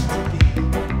come to be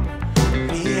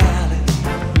reality.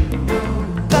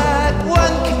 But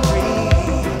one can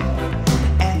dream,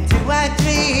 and do I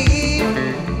dream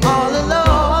all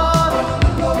alone?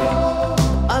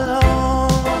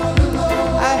 Alone,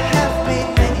 I have made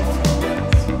many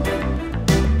friends.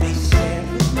 They shared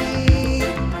with me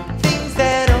things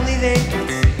that only they could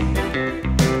see.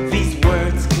 These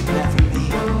words could never be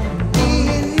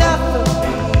enough for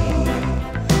me.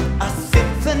 A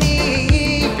symphony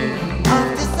of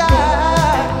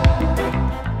desire.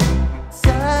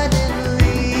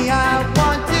 Suddenly I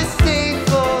want to stay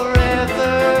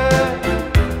forever.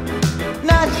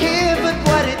 Not here, but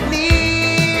what it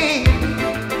means.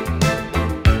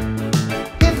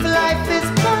 If life is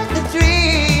but a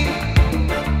dream,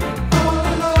 all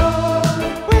alone,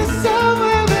 we're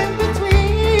somewhere in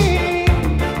between.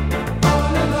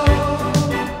 All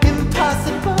alone,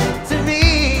 impossible to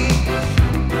reach.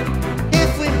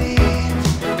 If we meet,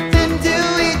 then do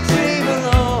we dream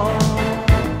alone?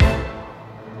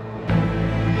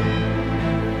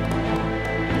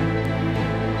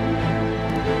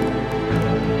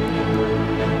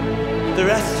 The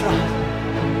restaurant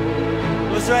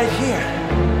was right here.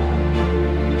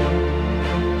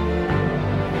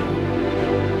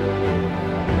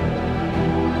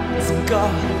 It's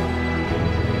gone.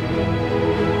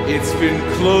 It's been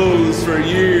closed for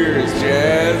years,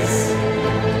 Jazz.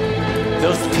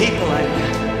 Those people I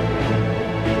met,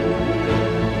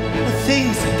 the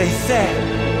things that they said,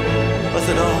 was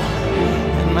it all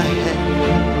in my head?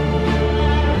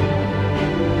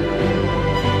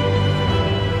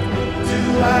 Do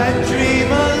I dream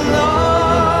alone?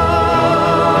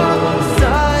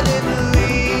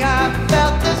 Suddenly I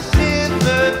felt a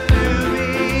shiver through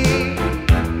me,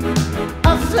 a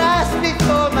flash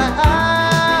before my eyes.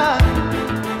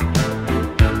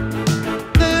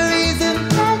 The reason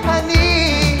that I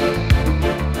need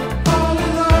all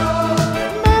alone,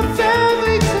 my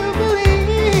family to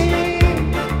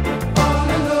believe all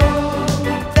alone,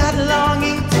 that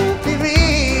longing to be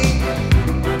real.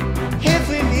 If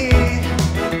we meet,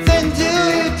 then do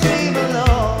you dream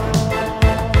alone?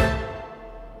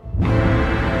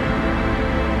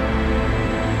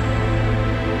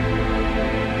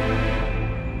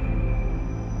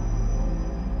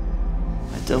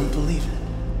 I don't believe it.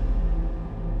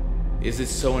 Is it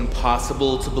so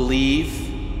impossible to believe?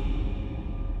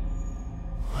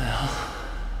 Well,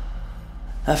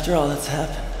 after all that's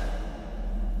happened,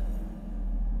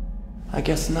 I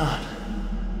guess not.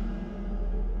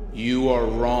 You are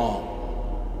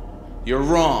wrong. You're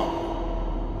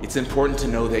wrong. It's important to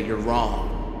know that you're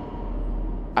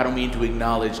wrong. I don't mean to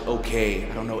acknowledge, okay,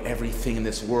 I don't know everything in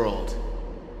this world,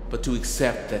 but to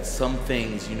accept that some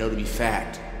things you know to be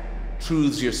fact,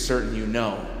 truths you're certain you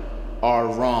know, are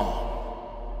wrong.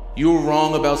 You're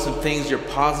wrong about some things you're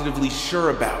positively sure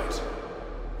about.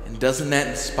 And doesn't that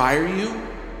inspire you?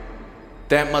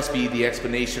 That must be the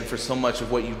explanation for so much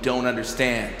of what you don't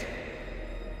understand.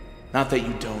 Not that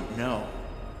you don't know,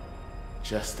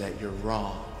 just that you're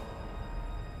wrong.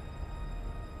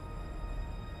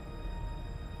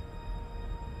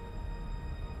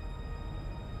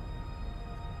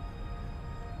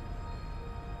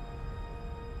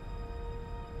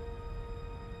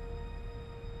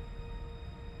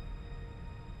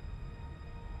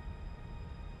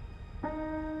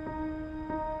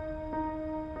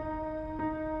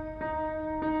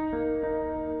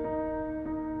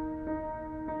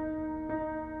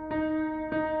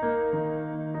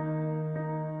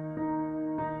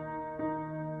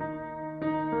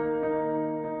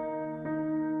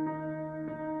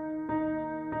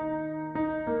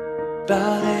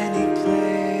 About any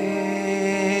place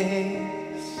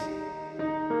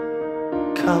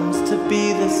comes to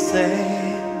be the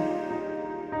same,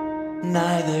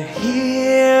 neither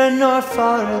here nor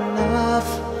far enough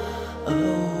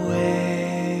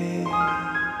away.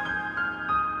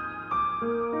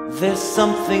 There's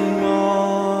something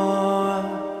more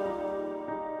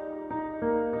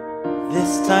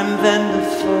this time than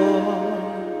before.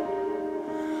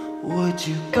 Would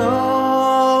you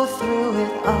go through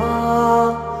it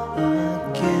all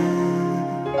again?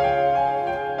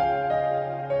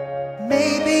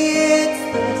 Maybe it's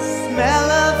the smell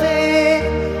of it.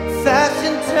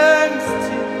 Fashion turns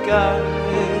to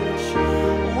garbage.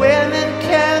 Women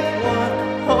can't walk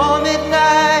home at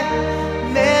night.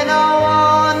 Men all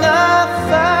wanna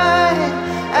fight.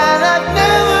 And I've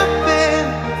never been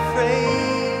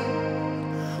afraid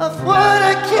of what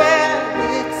I can't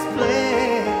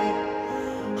explain.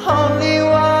 Oh,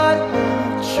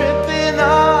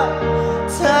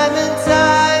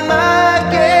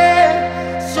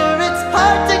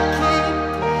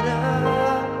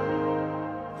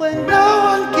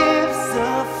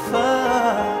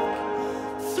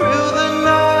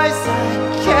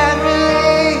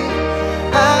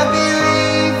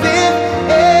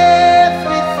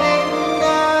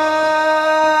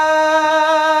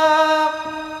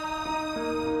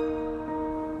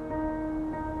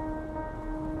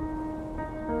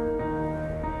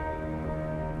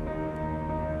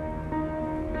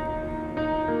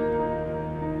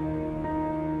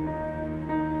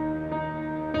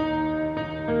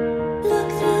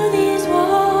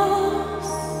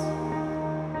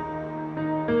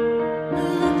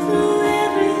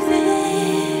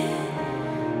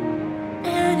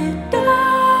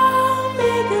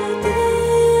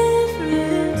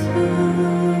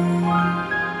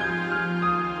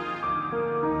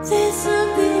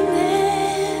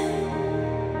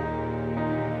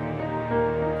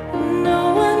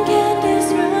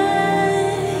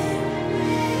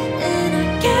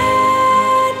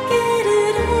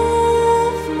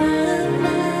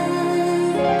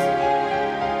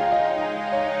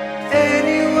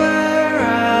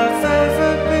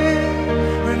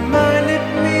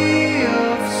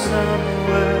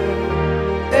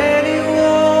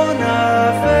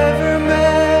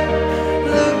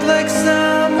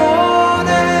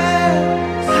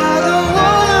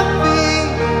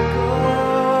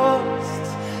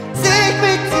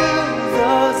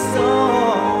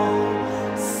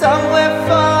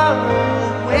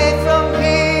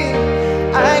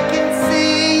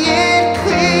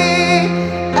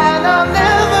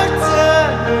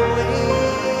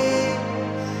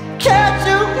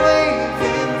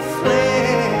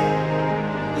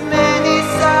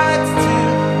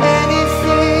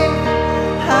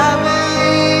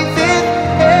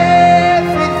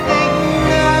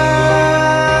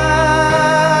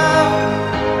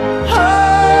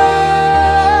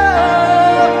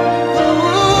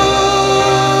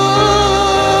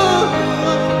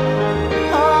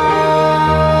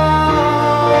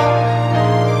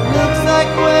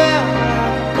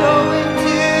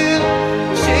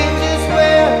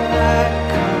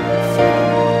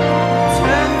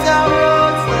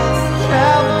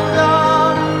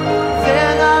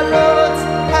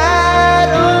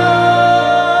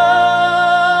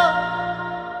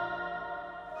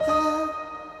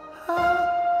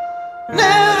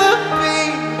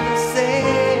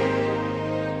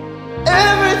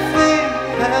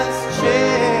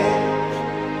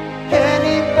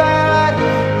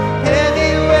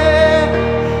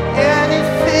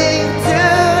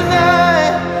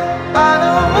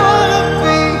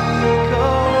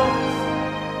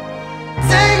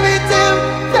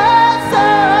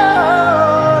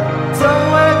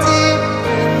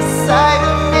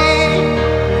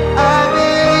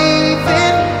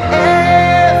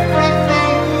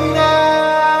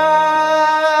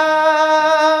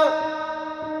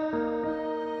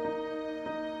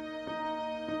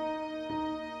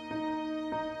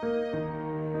 To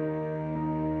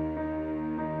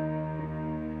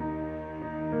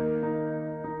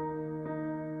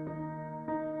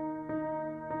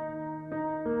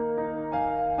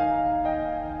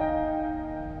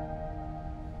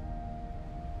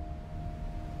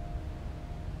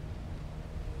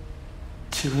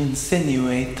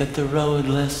insinuate that the road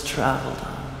less traveled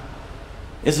on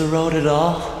is a road at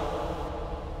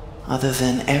all, other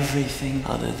than everything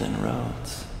other than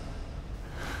roads.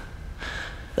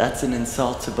 That's an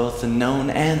insult to both the known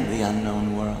and the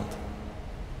unknown world.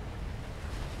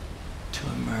 To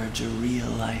emerge a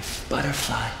real-life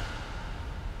butterfly,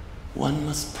 one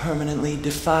must permanently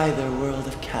defy their world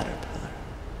of caterpillar.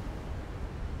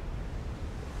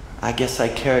 I guess I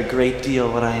care a great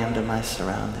deal what I am to my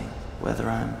surroundings. Whether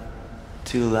I'm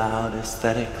too loud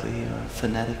aesthetically or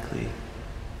phonetically,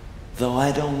 though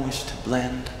I don't wish to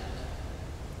blend,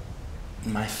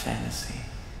 my fantasy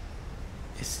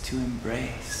is to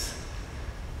embrace,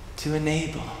 to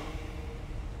enable.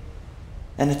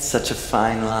 And it's such a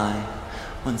fine line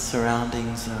when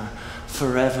surroundings are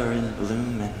forever in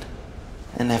bloom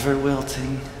and ever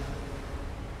wilting.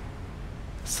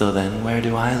 So then where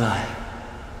do I lie?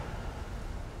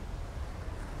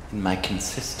 In my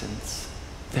consistence,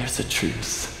 there's a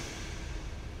truth,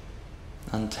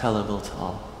 untellable to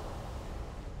all.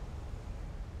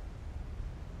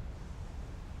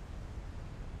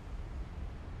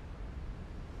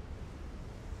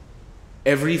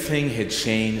 Everything had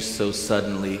changed so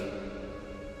suddenly.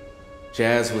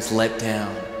 Jazz was let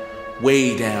down,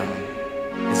 way down,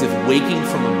 as if waking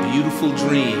from a beautiful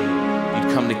dream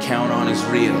you'd come to count on as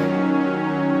real.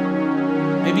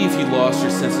 Maybe if you lost your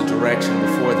sense of direction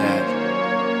before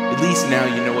that, at least now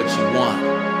you know what you want.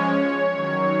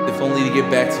 If only to get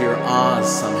back to your Oz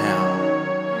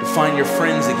somehow, to find your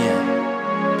friends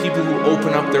again, people who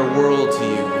open up their world to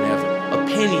you and have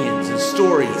opinions and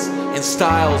stories and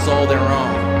styles all their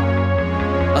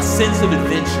own. A sense of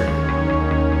adventure.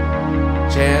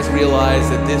 Jazz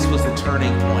realized that this was the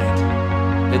turning point,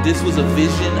 that this was a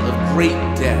vision of great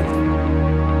depth.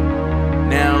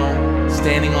 Now,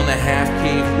 standing on the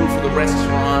half-caved roof of the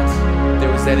restaurant,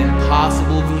 there was that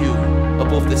impossible view of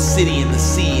both the city and the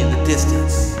sea in the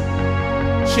distance.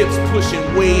 Ships pushing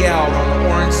way out on the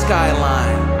orange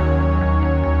skyline.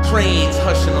 Trains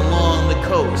hushing along the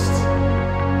coast.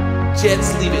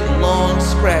 Jets leaving long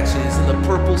scratches in the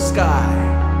purple sky.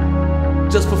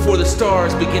 Just before the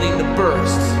stars beginning to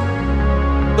burst.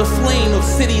 The flame of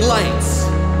city lights.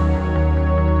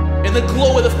 And the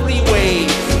glow of the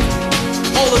freeways.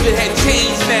 All of it had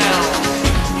changed now.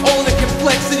 All of the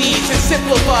complexities had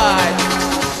simplified.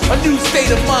 A new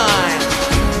state of mind.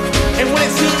 And when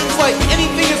it seems like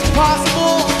anything is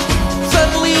possible,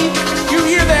 suddenly you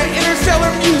hear that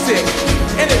interstellar music,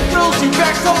 and it thrills you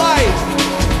back to life.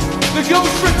 The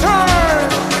ghost